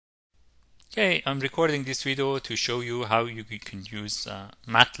Okay, I'm recording this video to show you how you can use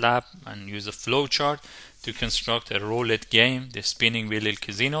MATLAB and use a flowchart to construct a roulette game, the spinning wheel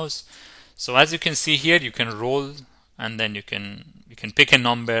casinos. So as you can see here, you can roll and then you can pick a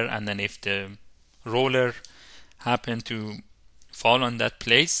number, and then if the roller happen to fall on that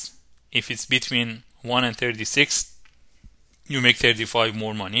place, if it's between 1 and 36, you make 35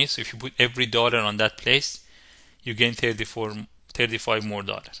 more money. So if you put every dollar on that place, you gain 35 more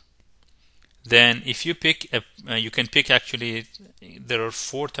dollars. Then if you pick you can pick, actually there are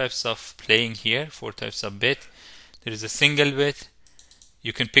 4 types of playing here, 4 types of bet. There is a single bet.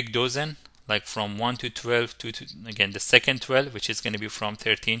 You can pick dozen, like from 1 to 12 to again the second 12, which is going to be from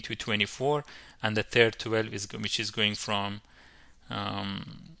 13 to 24, and the third 12 is which is going from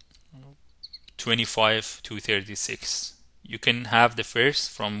 25 to 36. You can have the first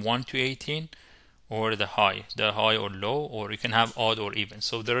from 1 to 18, or the high or low, or you can have odd or even.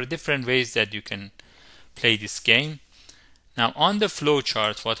 So there are different ways that you can play this game. Now on the flow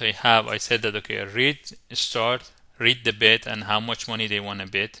chart, what I said that, okay, read the bet and how much money they want to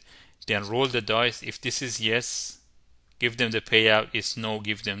bet, then roll the dice. If this is yes, give them the payout. If no,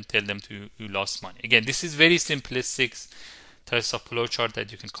 tell them you lost money. Again, this is very simplistic types of flow chart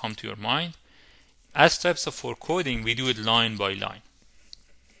that you can come to your mind. As types of for coding, we do it line by line.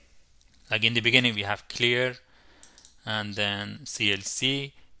 Like in the beginning, we have clear, and then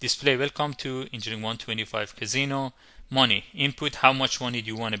CLC, display, welcome to Engineering 125 Casino. Money, input, how much money do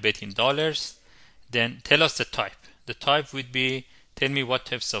you want to bet in dollars? Then tell us the type. The type would be, tell me what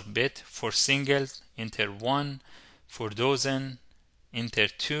types of bet. For singles, enter 1. For dozen, enter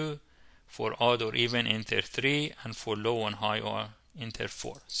 2. For odd or even, enter 3. And for low and high, or enter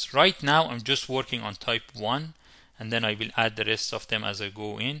 4. So right now, I'm just working on type 1, and then I will add the rest of them as I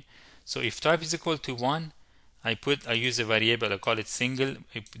go in. So if type is equal to 1, I use a variable, I call it single.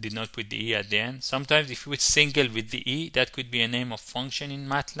 I did not put the E at the end. Sometimes if you put single with the E, that could be a name of function in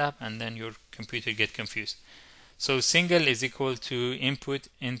MATLAB, and then your computer get confused. So single is equal to input,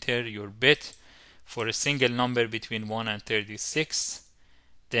 enter your bet for a single number between 1 and 36,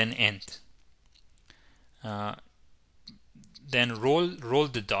 then end. Then roll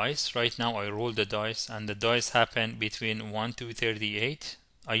the dice. Right now I roll the dice, and the dice happen between 1 to 38.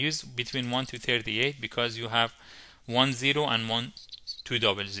 I use between 1 to 38 because you have 1 0 and 1 2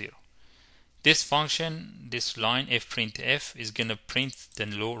 00. This function, this line fprintf, is going to print the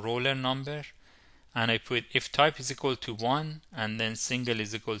roller number, and I put if type is equal to 1 and then single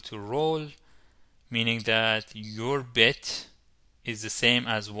is equal to roll, meaning that your bet is the same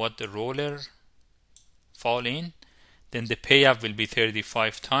as what the roller fall in, then the payout will be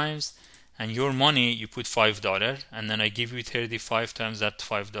 35 times. And your money, you put $5, and then I give you 35 times that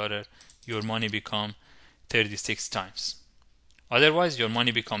 $5. Your money become 36 times. Otherwise, your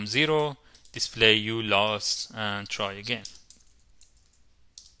money becomes 0. Display you lost, and try again.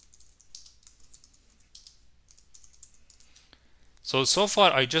 So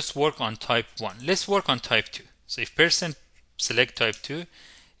far I just work on type 1. Let's work on type 2. So if person select type 2,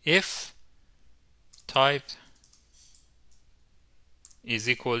 if type is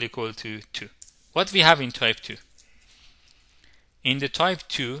equal to 2. What we have in type 2? In the type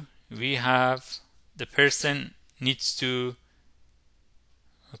 2, we have the person needs to,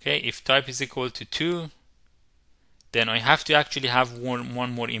 okay, if type is equal to 2, then I have to actually have one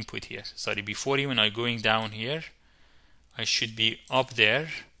more input here. Sorry, before even I going down here, I should be up there.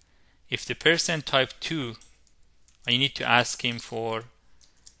 If the person type 2, I need to ask him for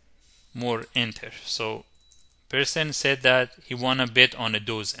more enter. So person said that he wanna bet on a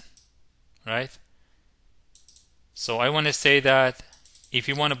dozen, right? So I want to say that if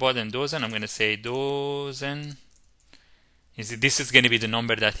you want to bet on dozen, I'm going to say dozen. This is going to be the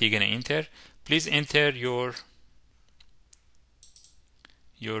number that he's going to enter. Please enter your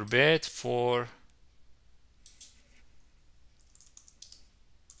bet for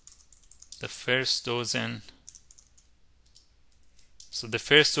the first dozen. So the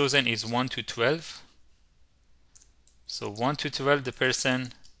first dozen is 1 to 12. So 1 to 12, the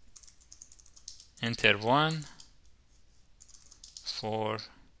person enter 1. For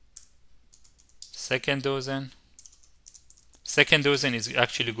second dozen. Second dozen is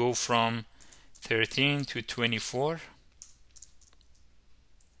actually go from 13 to 24.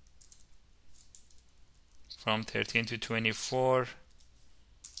 From 13 to 24,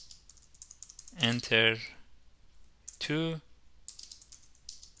 enter 2.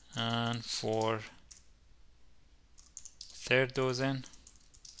 And for third dozen,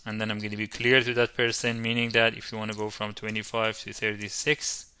 and then I'm going to be clear to that person, meaning that if you want to go from 25 to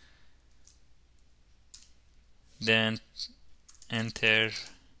 36, then enter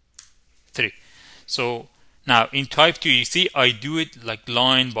 3. So now in type 2, you see I do it like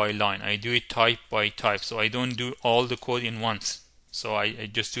line by line. I do it type by type. So I don't do all the code in once. So I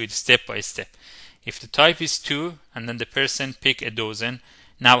just do it step by step. If the type is 2 and then the person pick a dozen,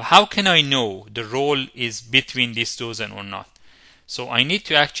 now how can I know the roll is between this dozen or not? So I need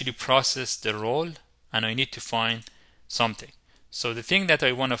to actually process the roll and I need to find something. So the thing that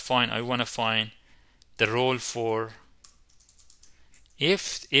I want to find the roll for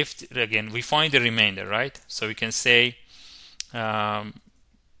if again we find the remainder, right? So we can say I'm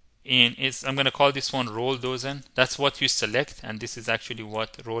going to call this one roll dozen. That's what you select, and this is actually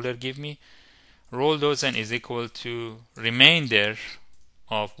what roller give me. Roll dozen is equal to remainder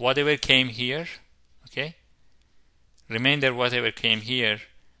of whatever came here, okay? Remainder whatever came here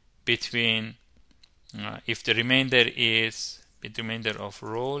between if the remainder is the remainder of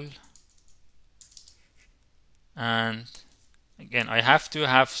roll, and again I have to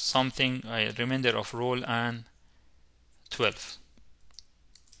have something remainder of roll and 12.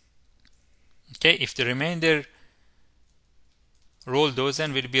 Okay, if the remainder roll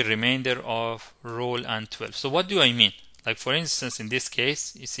dozen will be remainder of roll and 12. So what do I mean? Like for instance, in this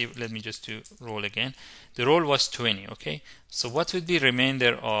case, you see, let me just do roll again. The roll was 20, okay? So what would be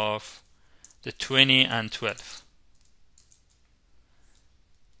remainder of the 20 and 12?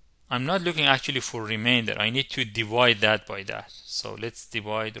 I'm not looking actually for remainder. I need to divide that by that. So let's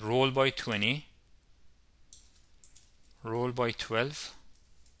divide roll by 20, roll by 12,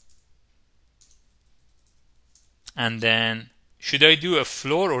 and then should I do a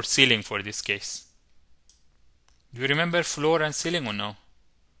floor or ceiling for this case? Do you remember floor and ceiling or no?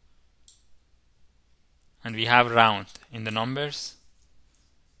 And we have round in the numbers.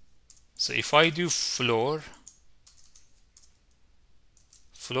 So if I do floor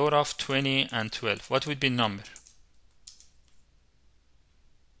of 20 and 12, what would be number?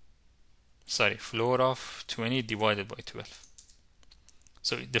 Sorry, floor of 20 divided by 12.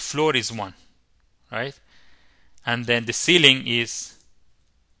 So the floor is 1, right? And then the ceiling is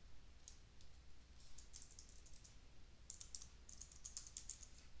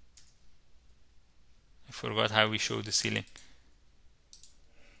I forgot how we show the ceiling.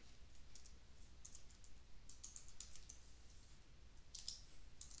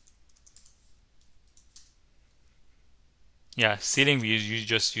 Yeah, ceiling you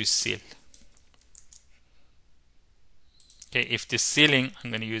just use ceil. Okay, if the ceiling,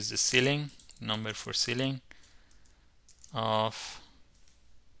 I'm going to use the ceiling number for ceiling of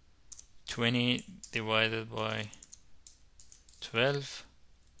 20 divided by 12,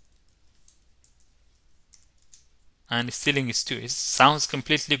 and the ceiling is 2. It sounds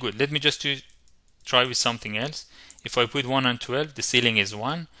completely good. Let me just try with something else. If I put 1 and 12, the ceiling is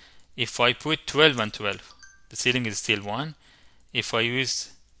 1. If I put 12 and 12, the ceiling is still 1. If I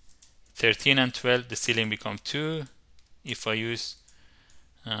use 13 and 12, the ceiling becomes 2. If I use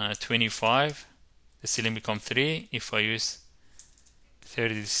 25, the ceiling becomes 3. If I use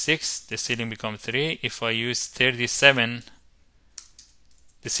 36, the ceiling becomes 3. If I use 37,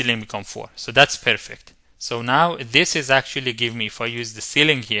 the ceiling becomes 4. So that's perfect. So now this is actually give me, if I use the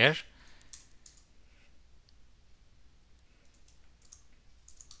ceiling here,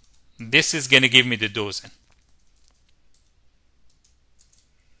 this is going to give me the dozen.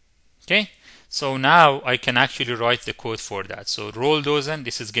 Okay, so now I can actually write the code for that. So roll dozen,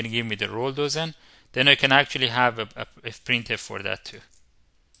 this is going to give me the roll dozen. Then I can actually have a printf for that too.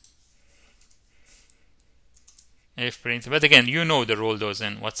 If print, but again, you know the roll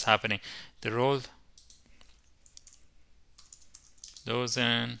dozen, what's happening. The roll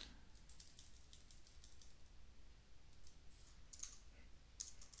dozen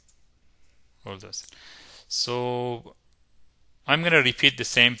roll dozen. So I'm going to repeat the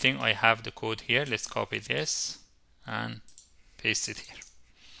same thing. I have the code here. Let's copy this and paste it here.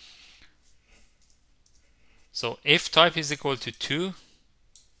 So if type is equal to 2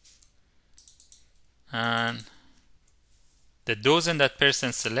 and the dozen that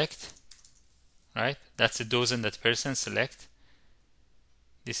person select, right? That's the dozen that person select.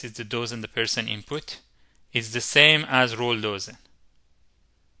 This is the dozen the person input. It's the same as roll dozen.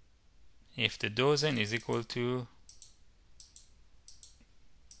 If the dozen is equal to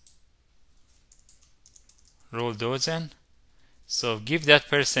roll dozen, so give that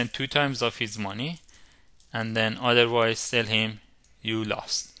person 2 times of his money, and then otherwise tell him you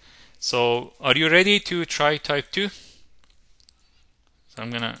lost. So are you ready to try type 2? So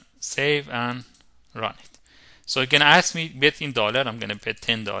I'm gonna save and run it. So you're gonna ask me bet in dollar. I'm gonna bet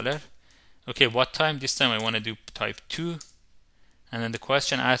 $10. Okay, what time? This time I want to do type 2, and then the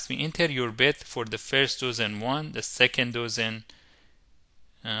question asks me enter your bet for the first dozen 1, the second dozen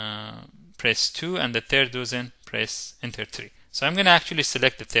press 2, and the third dozen, press enter 3. So I'm going to actually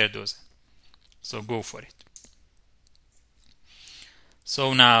select the third dozen. So go for it.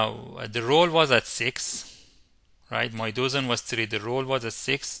 So now the roll was at 6, right? My dozen was 3, the roll was at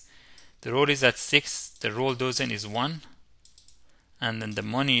 6. The roll is at 6, the roll dozen is 1, and then the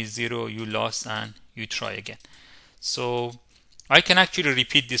money is 0, you lost, and you try again. So I can actually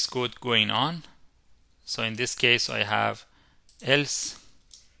repeat this code going on. So in this case I have else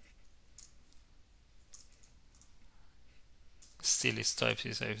still its type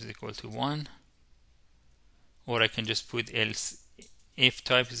is equal to 1, or I can just put else if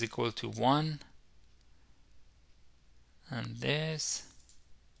type is equal to 1, and this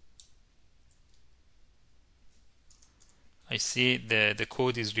I see the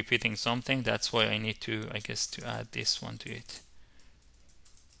code is repeating something. That's why I need to, I guess, to add this one to it.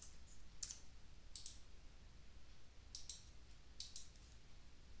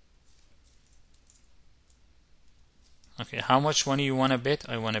 Okay, how much money you want to bet?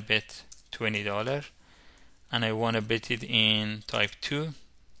 I want to bet $20, and I want to bet it in type 2.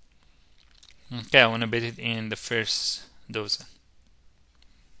 Okay, I want to bet it in the first dozen.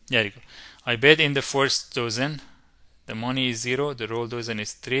 There you go. I bet in the first dozen. The money is 0, the roll dozen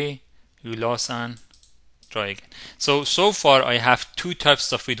is 3, you lost, and try again. So far I have two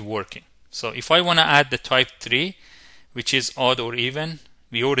types of it working. So if I want to add the type 3, which is odd or even,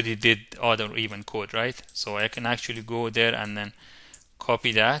 we already did odd or even code, right? So I can actually go there and then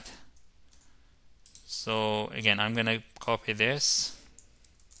copy that. So again, I'm going to copy this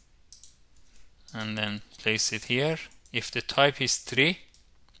and then place it here. If the type is 3,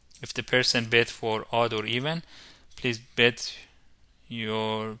 if the person bet for odd or even, please press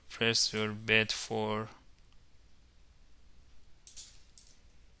your bet for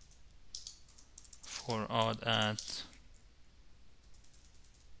odd at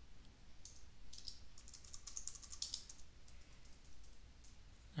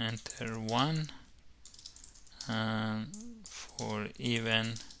enter 1, and for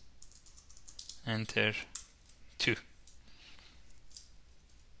even enter 2.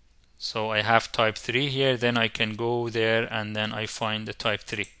 So I have type 3 here, then I can go there and then I find the type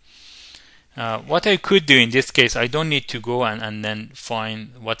 3. What I could do in this case, I don't need to go and then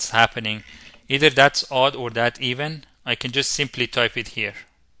find what's happening. Either that's odd or that even. I can just simply type it here.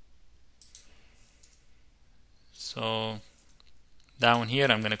 So down here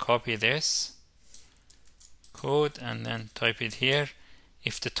I'm going to copy this code and then type it here.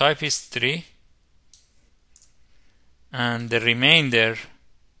 If the type is 3 and the remainder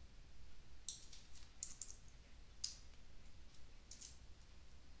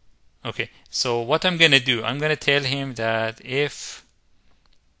okay, so what I'm going to do, I'm going to tell him that if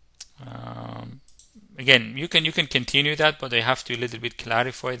again, you can continue that, but I have to a little bit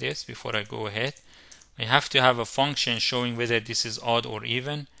clarify this before I go ahead. I have to have a function showing whether this is odd or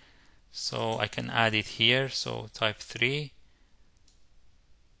even, so I can add it here. So type 3,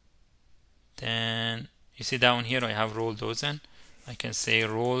 then you see down here I have roll dozen. I can say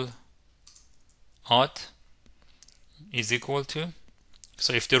roll odd is equal to,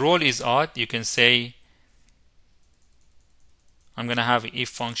 so if the roll is odd, you can say I'm going to have an if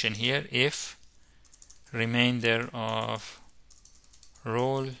function here, if remainder of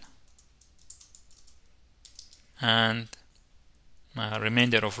roll and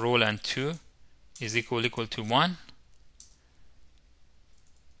remainder of roll and 2 is equal to 1.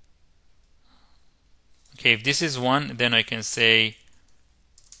 Okay, if this is 1, then I can say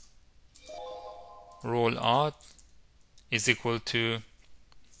roll odd is equal to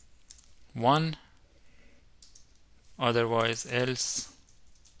 1, otherwise else.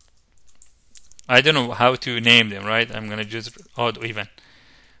 I don't know how to name them, right? I'm gonna just odd or even.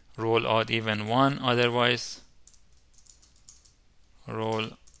 Roll odd even 1, otherwise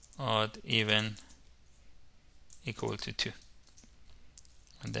roll odd even equal to 2,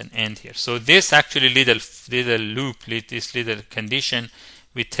 and then end here. So this actually little loop, this little condition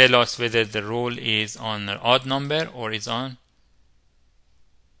will tell us whether the roll is on an odd number or is on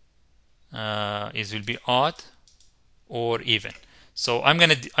will be odd or even. So I'm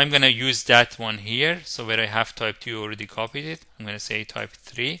gonna use that one here. So where I have type 2 already copied it, I'm gonna say type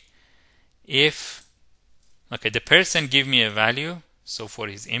 3. If okay, the person give me a value, so for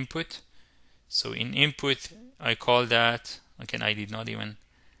his input. So in input I call that, again I did not even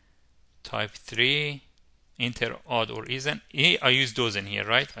type 3 enter odd or even. I use dozen here,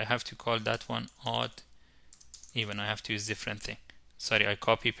 right? I have to call that one odd even. I have to use different thing. Sorry, I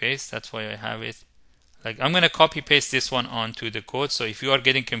copy paste, that's why I have it like I'm gonna copy paste this one onto the code. So if you are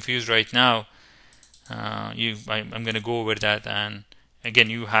getting confused right now, I'm gonna go over that and again,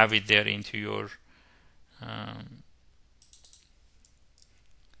 you have it there into your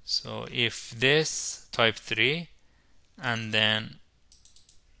so if this type 3 and then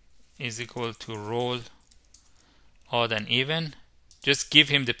is equal to roll odd and even, just give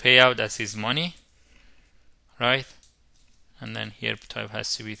him the payout as his money, right? And then here type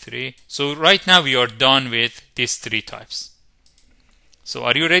has to be 3. So right now we are done with these 3 types. So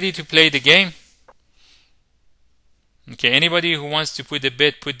are you ready to play the game? Okay, anybody who wants to put the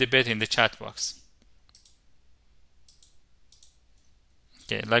bet in the chat box.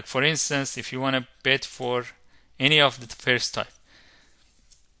 Okay, like for instance, if you want to bet for any of the first type,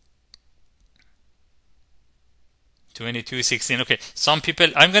 2216. Okay, some people,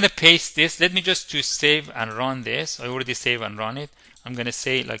 I'm going to paste this. Let me just to save and run this. I already save and run it. I'm going to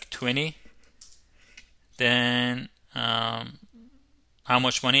say like 20. Then how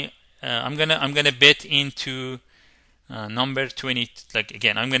much money? I'm gonna bet into number 20. Like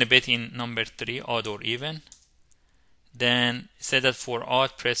again, I'm gonna bet in number 3, odd or even. Then set that for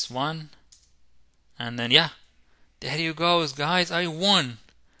odd, press 1, and then yeah, there you go, guys. I won.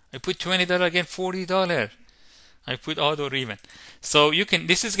 I put $20 again, $40. I put odd or even. So you can.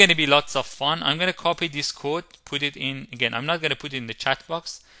 This is going to be lots of fun. I'm going to copy this code, put it in. Again, I'm not going to put it in the chat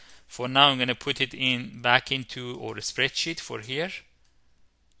box. For now, I'm going to put it in back into our spreadsheet for here,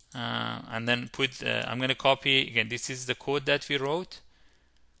 and then put. I'm going to copy again. This is the code that we wrote.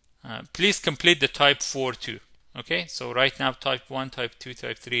 Please complete the type 4 too. Okay, so right now type 1, type 2,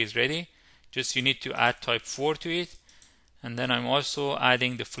 type 3 is ready. Just you need to add type 4 to it, and then I'm also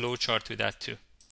adding the flowchart to that too.